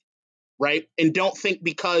solved, right? And don't think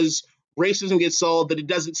because racism gets solved that it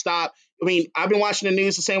doesn't stop. I mean, I've been watching the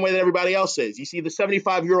news the same way that everybody else is. You see the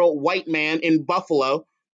 75-year-old white man in Buffalo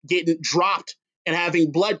getting dropped and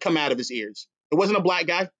having blood come out of his ears. It wasn't a black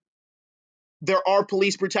guy. There are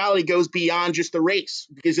police brutality goes beyond just the race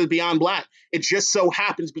because it's beyond black. It just so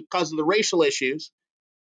happens because of the racial issues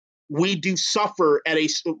we do suffer at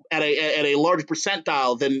a larger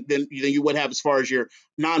percentile than you would have as far as your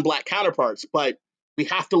non-black counterparts. But we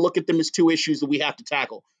have to look at them as two issues that we have to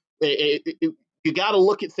tackle. You got to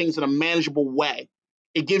look at things in a manageable way.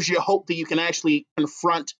 It gives you hope that you can actually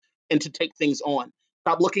confront and to take things on.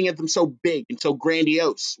 Stop looking at them so big and so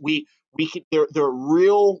grandiose. There are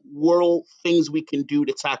real world things we can do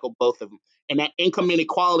to tackle both of them. And that income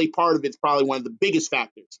inequality part of it is probably one of the biggest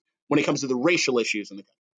factors when it comes to the racial issues in the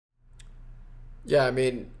country. Yeah, I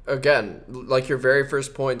mean, again, like your very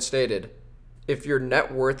first point stated, if your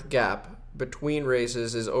net worth gap between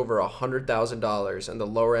races is over $100,000 and the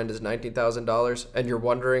lower end is $19,000, and you're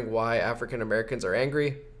wondering why African Americans are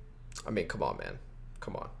angry, I mean, come on, man,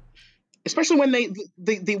 come on. Especially when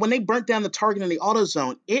when they burnt down the Target in the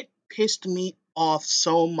AutoZone, it pissed me off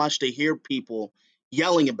so much to hear people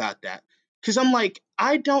yelling about that. Because I'm like,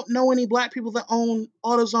 I don't know any black people that own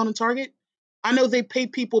AutoZone and Target. I know they pay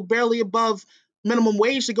people barely above minimum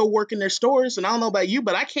wage to go work in their stores, and I don't know about you,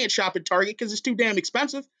 but I can't shop at Target because it's too damn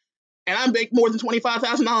expensive, and I make more than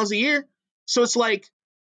 $25,000 a year. So it's like,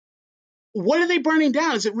 what are they burning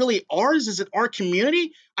down? Is it really ours? Is it our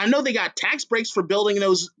community? I know they got tax breaks for building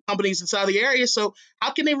those companies inside the area. So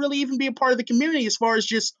how can they really even be a part of the community as far as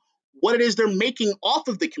just what it is they're making off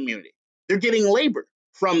of the community? They're getting labor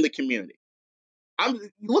from the community.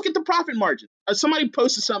 Look at the profit margin. Somebody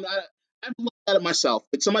posted something. I haven't looked at it myself,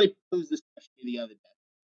 but somebody posed this question the other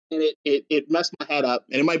day, and it messed my head up.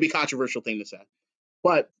 And it might be a controversial thing to say,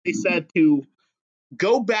 but they said to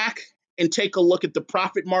go back and take a look at the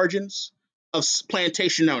profit margins of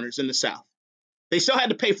plantation owners in the South. They still had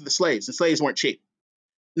to pay for the slaves, and slaves weren't cheap.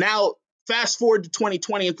 Now, fast forward to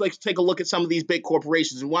 2020 and take a look at some of these big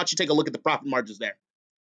corporations, and why don't you take a look at the profit margins there?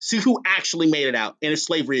 See who actually made it out, and if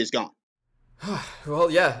slavery is gone.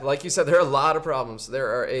 Well, yeah, like you said, there are a lot of problems.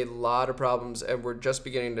 There are a lot of problems, and we're just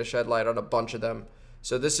beginning to shed light on a bunch of them.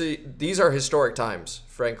 So these are historic times,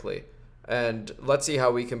 frankly, and let's see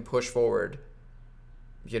how we can push forward,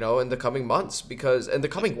 in the coming months, because in the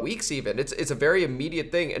coming weeks even. It's a very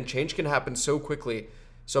immediate thing, and change can happen so quickly.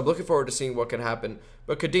 So I'm looking forward to seeing what can happen.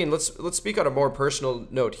 But Kadeen, let's speak on a more personal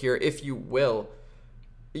note here, if you will.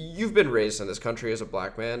 You've been raised in this country as a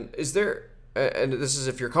black man. Is there, and this is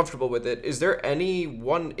if you're comfortable with it, is there any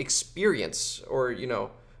one experience or,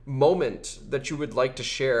 moment that you would like to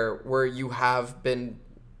share where you have been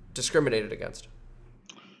discriminated against?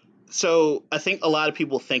 So I think a lot of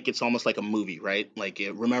people think it's almost like a movie, right? Like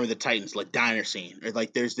Remember the Titans, like diner scene, or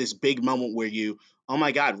like there's this big moment where oh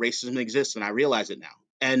my God, racism exists, and I realize it now.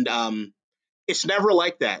 And It's never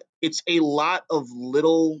like that. It's a lot of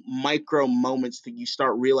little micro moments that you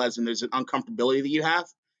start realizing there's an uncomfortability that you have,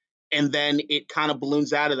 and then it kind of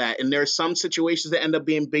balloons out of that. And there are some situations that end up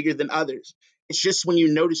being bigger than others. It's just when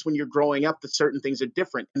you notice when you're growing up that certain things are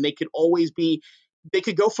different, and they could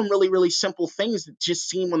go from really, really simple things that just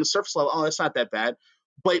seem on the surface level, oh, that's not that bad,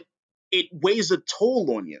 but it weighs a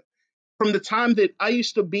toll on you. From the time that I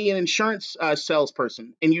used to be an insurance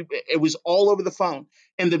salesperson, and it was all over the phone,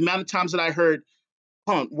 and the amount of times that I heard,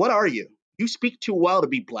 "Hold on, what are you? You speak too well to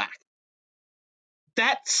be black."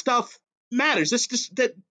 That stuff matters. It's just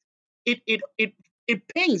that it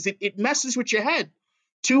pings, it messes with your head.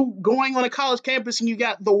 To going on a college campus and you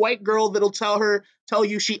got the white girl that'll tell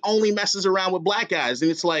you she only messes around with black guys,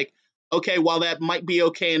 and it's like, okay, while that might be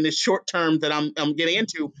okay in this short term that I'm getting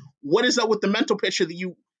into, what is up with the mental picture that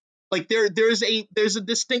you like? There's a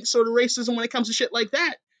distinct sort of racism when it comes to shit like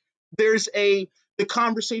that. There's a The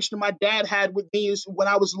conversation my dad had with me is when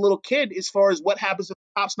I was a little kid, as far as what happens if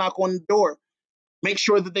the cops knock on the door. Make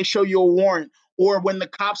sure that they show you a warrant, or when the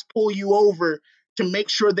cops pull you over, to make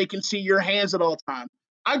sure they can see your hands at all times.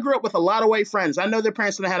 I grew up with a lot of white friends. I know their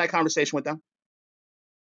parents didn't have that conversation with them.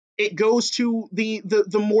 It goes to the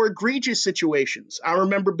more egregious situations. I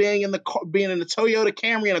remember being in the Toyota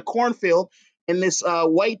Camry in a cornfield, and this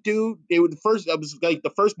white dude, they were the first. I was like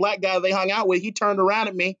the first black guy they hung out with. He turned around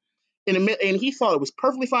at me, and he thought it was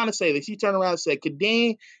perfectly fine to say this. He turned around and said,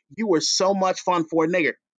 "Kadeen, you were so much fun for a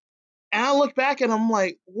nigger." And I look back and I'm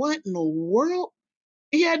like, "What in the world?"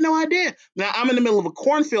 He had no idea. Now I'm in the middle of a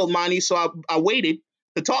cornfield, mind you, so I waited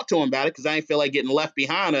to talk to him about it because I didn't feel like getting left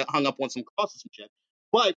behind or hung up on some calls or some shit.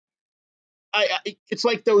 But it's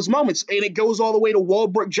like those moments, and it goes all the way to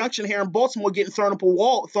Walbrook Junction here in Baltimore, getting thrown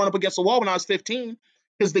up against the wall when I was 15,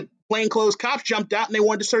 because the plainclothes cops jumped out and they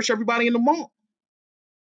wanted to search everybody in the mall.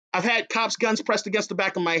 I've had cops' guns pressed against the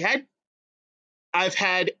back of my head. I've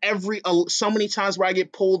had so many times where I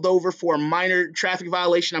get pulled over for a minor traffic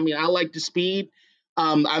violation. I mean, I like to speed.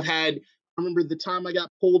 I remember the time I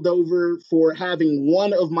got pulled over for having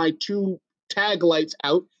one of my two tag lights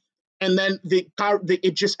out, and then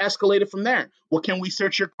it just escalated from there. Well, can we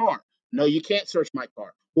search your car? No, you can't search my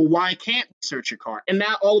car. Well, why can't we search your car? And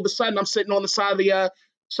now all of a sudden, I'm sitting on the side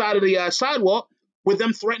of the sidewalk with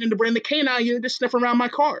them threatening to bring the canine unit to sniff around my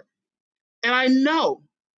car. And I know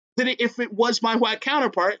that if it was my white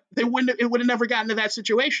counterpart, it would have never gotten to that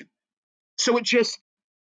situation. So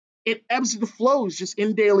it ebbs and flows just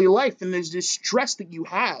in daily life, and there's this stress that you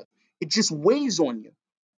have. It just weighs on you.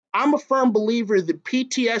 I'm a firm believer that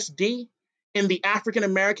PTSD in the African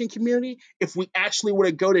American community, if we actually were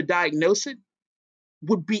to go to diagnose it,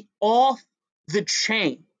 would be off the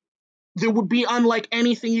chain. There would be unlike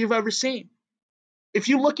anything you've ever seen. If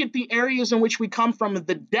you look at the areas in which we come from and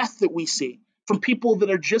the death that we see from people that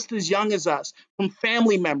are just as young as us, from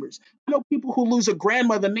family members. I know people who lose a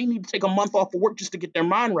grandmother and they need to take a month off of work just to get their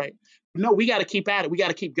mind right. No, we got to keep at it. We got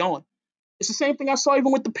to keep going. It's the same thing I saw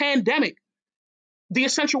even with the pandemic. The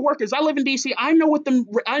essential workers. I live in DC. I know what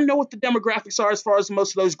the demographics are as far as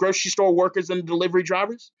most of those grocery store workers and delivery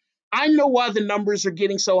drivers. I know why the numbers are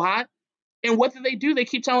getting so high. And what do? They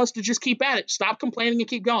keep telling us to just keep at it. Stop complaining and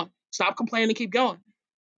keep going. Stop complaining and keep going.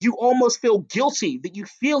 You almost feel guilty that you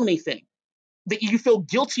feel anything, that you feel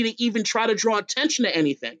guilty to even try to draw attention to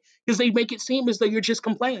anything, because they make it seem as though you're just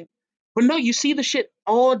complaining. But no, you see the shit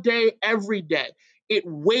all day, every day. It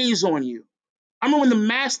weighs on you. I remember when the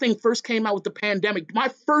mask thing first came out with the pandemic, my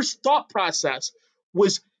first thought process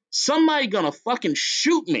was, somebody gonna fucking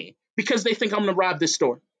shoot me because they think I'm gonna rob this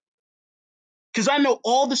store. Because I know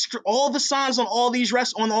all the signs on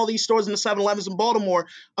on all these stores in the 7-Elevens in Baltimore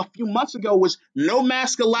a few months ago was no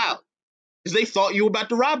mask allowed, because they thought you were about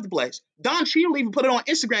to rob the place. Don Cheadle even put it on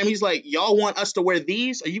Instagram. He's like, "Y'all want us to wear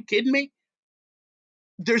these? Are you kidding me?"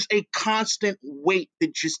 There's a constant weight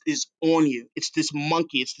that just is on you. It's this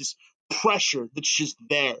monkey. It's this pressure that's just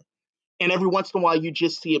there. And every once in a while, you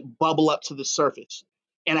just see it bubble up to the surface.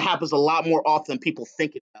 And it happens a lot more often than people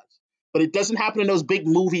think it does. But it doesn't happen in those big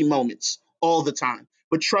movie moments all the time.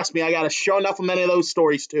 But trust me, I got to show enough of many of those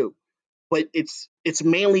stories too. But it's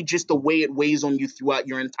mainly just the way it weighs on you throughout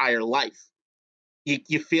your entire life.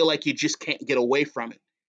 You feel like you just can't get away from it.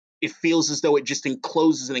 It feels as though it just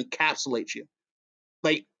encloses and encapsulates you.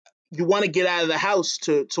 Like, you want to get out of the house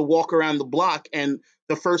to walk around the block, and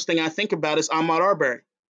the first thing I think about is Ahmaud Arbery.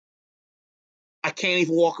 I can't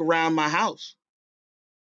even walk around my house.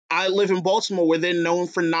 I live in Baltimore, where they're known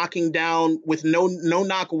for knocking down with no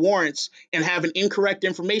knock warrants and having incorrect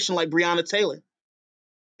information like Breonna Taylor.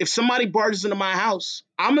 If somebody barges into my house,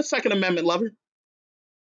 I'm a Second Amendment lover.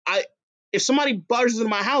 I If somebody barges into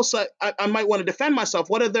my house, I might want to defend myself.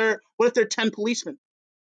 What if there are 10 policemen?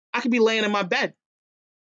 I could be laying in my bed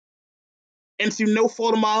and through no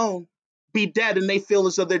fault of my own be dead, and they feel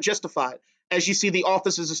as though they're justified. As you see, the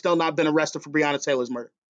officers have still not been arrested for Breonna Taylor's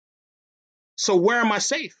murder. So where am I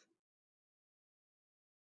safe?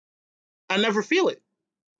 I never feel it.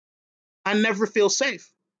 I never feel safe.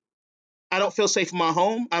 I don't feel safe in my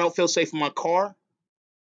home. I don't feel safe in my car.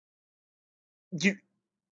 You,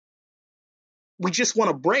 we just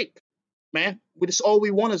want a break, man. All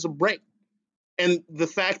we want is a break. And the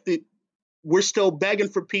fact that we're still begging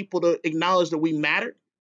for people to acknowledge that we matter,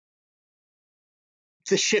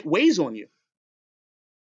 the shit weighs on you.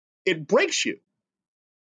 It breaks you.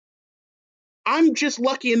 I'm just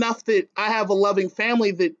lucky enough that I have a loving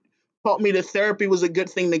family that taught me that therapy was a good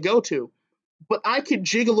thing to go to. But I could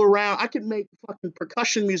jiggle around. I could make fucking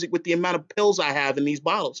percussion music with the amount of pills I have in these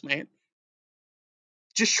bottles, man.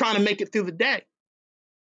 Just trying to make it through the day.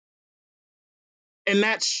 And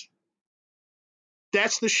that's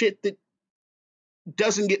the shit that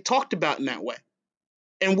doesn't get talked about in that way.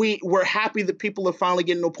 And we're happy that people are finally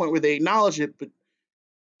getting to a point where they acknowledge it, but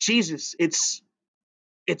Jesus, it's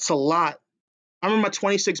a lot. I remember my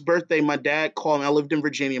 26th birthday, my dad called me. I lived in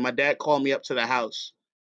Virginia. My dad called me up to the house.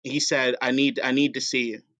 He said, I need to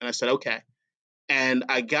see you. And I said, okay. And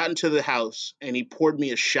I got into the house and he poured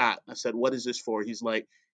me a shot. I said, what is this for? He's like,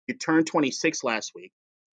 you turned 26 last week.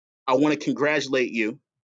 I want to congratulate you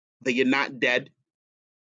that you're not dead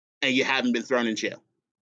and you haven't been thrown in jail.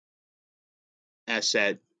 And I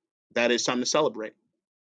said, that is something to celebrate.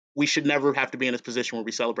 We should never have to be in this position where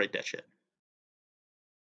we celebrate that shit.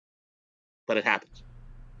 But it happens.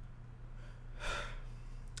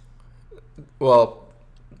 Well,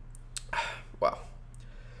 wow.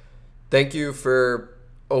 Thank you for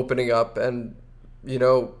opening up and,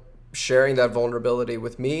 sharing that vulnerability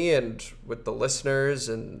with me and with the listeners.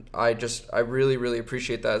 And I really, really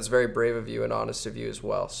appreciate that. It's very brave of you and honest of you as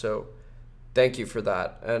well. So thank you for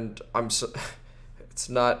that. And it's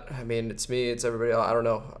not, I mean, it's me, it's everybody else. I don't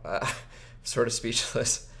know. I'm sort of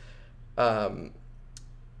speechless. Let's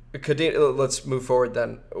move forward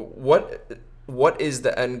then. What is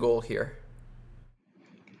the end goal here?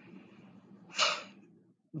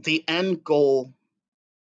 The end goal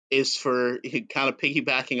is for kind of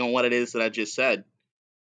piggybacking on what it is that I just said,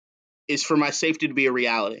 is for my safety to be a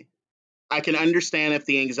reality. I can understand if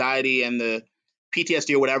the anxiety and the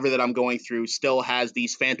PTSD or whatever that I'm going through still has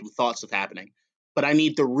these phantom thoughts of happening, but I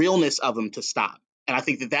need the realness of them to stop. And I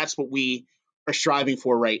think that that's what we are striving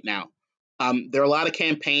for right now. There are a lot of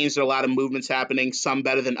campaigns, there are a lot of movements happening, some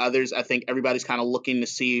better than others. I think everybody's kind of looking to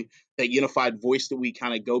see that unified voice that we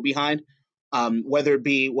kind of go behind. Whether it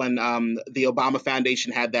be when the Obama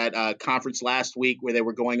Foundation had that conference last week where they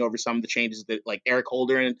were going over some of the changes that like Eric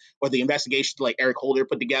Holder or the investigations like Eric Holder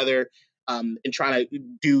put together, and trying to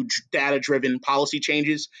do data driven policy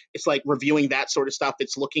changes. It's like reviewing that sort of stuff.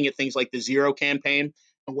 It's looking at things like the Zero campaign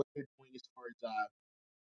and what they're doing as far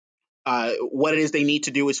as what it is they need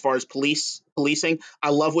to do as far as policing. I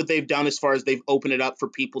love what they've done as far as they've opened it up for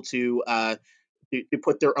people to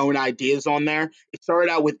put their own ideas on there. It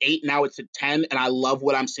started out with 8, now it's at 10, and I love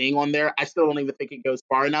what I'm seeing on there. I still don't even think it goes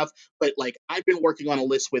far enough, but like I've been working on a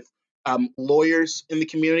list with lawyers in the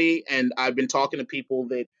community, and I've been talking to people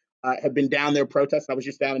that have been down there protesting. I was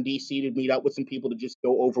just down in DC to meet up with some people to just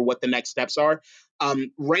go over what the next steps are.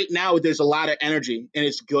 Right now, there's a lot of energy, and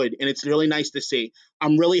it's good, and it's really nice to see.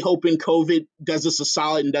 I'm really hoping COVID does us a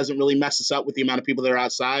solid and doesn't really mess us up with the amount of people that are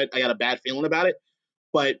outside. I got a bad feeling about it,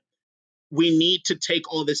 but we need to take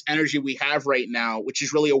all this energy we have right now, which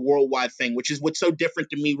is really a worldwide thing, which is what's so different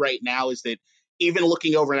to me right now is that even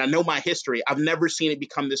looking over, and I know my history, I've never seen it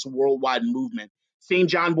become this worldwide movement. Seeing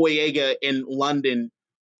John Boyega in London,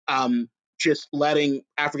 just letting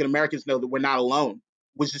African Americans know that we're not alone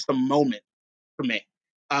was just a moment for me.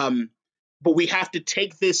 Um, but we have to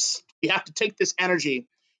take this energy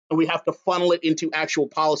and we have to funnel it into actual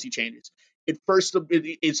policy changes.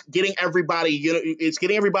 It's getting everybody, it's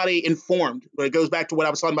getting everybody informed. But it goes back to what I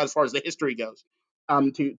was talking about as far as the history goes,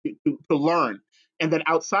 to learn. And then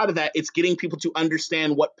outside of that, it's getting people to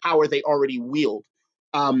understand what power they already wield,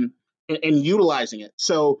 um, and utilizing it.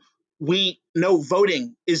 So we know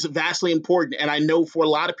voting is vastly important. And I know for a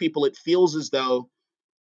lot of people, it feels as though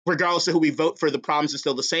regardless of who we vote for, the problems are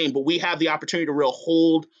still the same. But we have the opportunity to really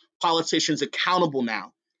hold politicians accountable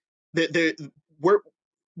now. We're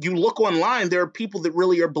you look online, there are people that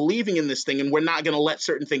really are believing in this thing, and we're not going to let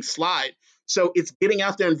certain things slide. So it's getting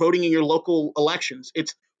out there and voting in your local elections.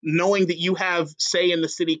 It's knowing that you have say in the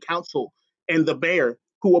city council and the mayor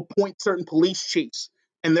who appoint certain police chiefs.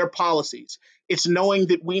 and their policies. It's knowing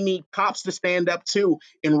that we need cops to stand up too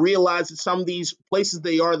and realize that some of these places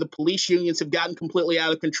the police unions have gotten completely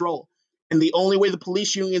out of control. And the only way the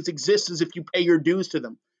police unions exist is if you pay your dues to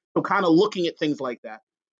them. So kind of looking at things like that.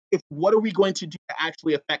 If what are we going to do to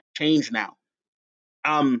actually affect change now?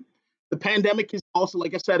 Um, the pandemic is also,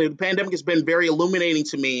 like I said, the pandemic has been very illuminating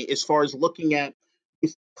to me as far as looking at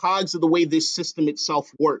the cogs of the way this system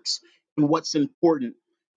itself works and what's important.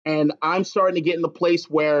 And I'm starting to get in the place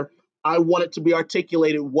where I want it to be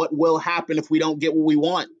articulated what will happen if we don't get what we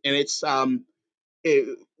want. And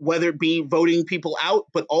whether it be voting people out,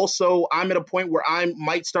 but also I'm at a point where I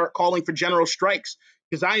might start calling for general strikes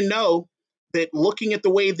because I know that looking at the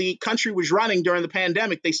way the country was running during the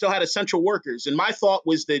pandemic, they still had essential workers. And my thought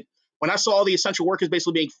was that when I saw all the essential workers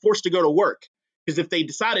basically being forced to go to work, because if they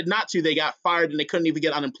decided not to, they got fired and they couldn't even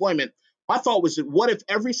get unemployment. My thought was that what if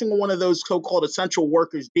every single one of those so-called essential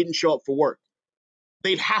workers didn't show up for work?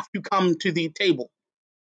 They'd have to come to the table.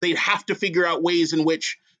 They'd have to figure out ways in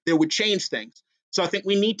which they would change things. So I think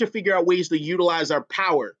we need to figure out ways to utilize our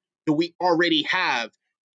power that we already have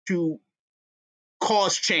to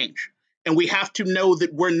cause change. And we have to know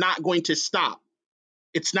that we're not going to stop.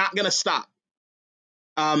 It's not going to stop.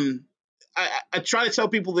 I try to tell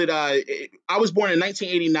people that I was born in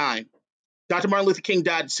 1989. Dr. Martin Luther King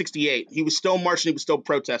died in 68. He was still marching. He was still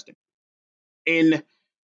protesting. In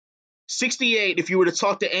 68, if you were to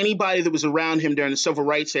talk to anybody that was around him during the civil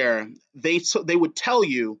rights era, they would tell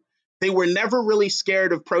you they were never really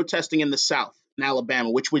scared of protesting in the South, in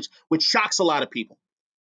Alabama, which shocks a lot of people.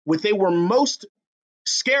 What they were most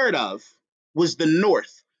scared of was the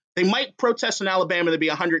North. They might protest in Alabama, there'd be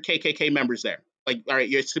 100 KKK members there. Like, all right,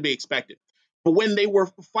 it's to be expected. But when they were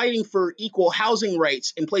fighting for equal housing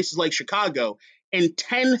rights in places like Chicago, and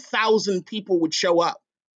 10,000 people would show up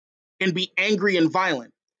and be angry and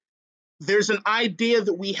violent, there's an idea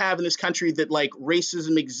that we have in this country that like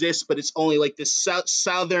racism exists, but it's only like this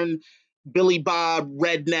Southern Billy Bob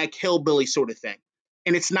redneck hillbilly sort of thing.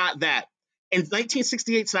 And it's not that. And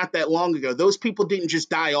 1968 is not that long ago. Those people didn't just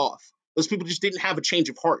die off. Those people just didn't have a change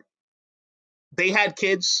of heart. They had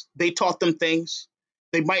kids. They taught them things.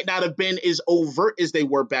 They might not have been as overt as they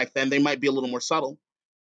were back then. They might be a little more subtle.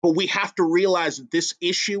 But we have to realize that this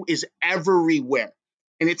issue is everywhere.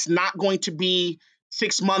 And it's not going to be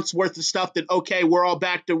 6 months worth of stuff that, okay, we're all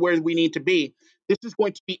back to where we need to be. This is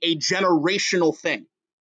going to be a generational thing.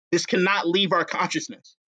 This cannot leave our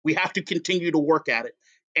consciousness. We have to continue to work at it.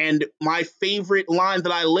 And my favorite line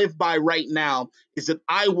that I live by right now is that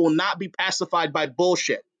I will not be pacified by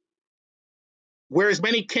bullshit. Wear as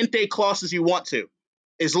many kente cloths as you want to.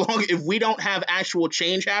 As long if we don't have actual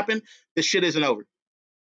change happen, this shit isn't over.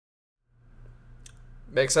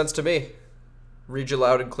 Makes sense to me. Read you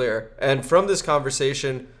loud and clear. And from this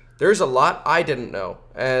conversation, there's a lot I didn't know.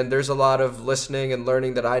 And there's a lot of listening and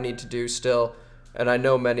learning that I need to do still. And I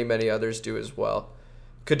know many, many others do as well.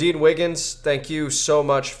 Kadeen Wiggins, thank you so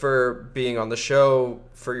much for being on the show,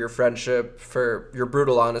 for your friendship, for your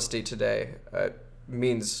brutal honesty today. It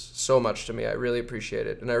means so much to me. I really appreciate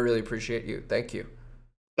it. And I really appreciate you. Thank you.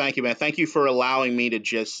 Thank you, man. Thank you for allowing me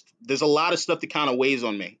to there's a lot of stuff that kind of weighs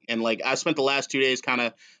on me. And like, I spent the last 2 days kind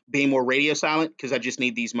of being more radio silent because I just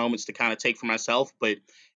need these moments to kind of take for myself. But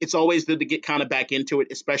it's always good to get kind of back into it,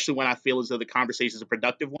 especially when I feel as though the conversation is a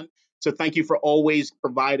productive one. So thank you for always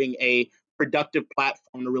providing a productive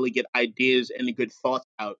platform to really get ideas and good thoughts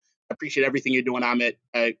out. I appreciate everything you're doing, Ahmet.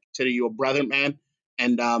 I consider you a brother, man.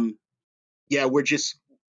 And yeah, we're just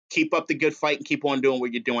keep up the good fight and keep on doing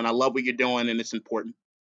what you're doing. I love what you're doing, and it's important.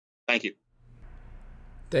 Thank you.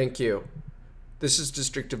 Thank you. This is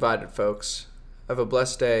District Divided, folks. Have a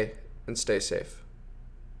blessed day and stay safe.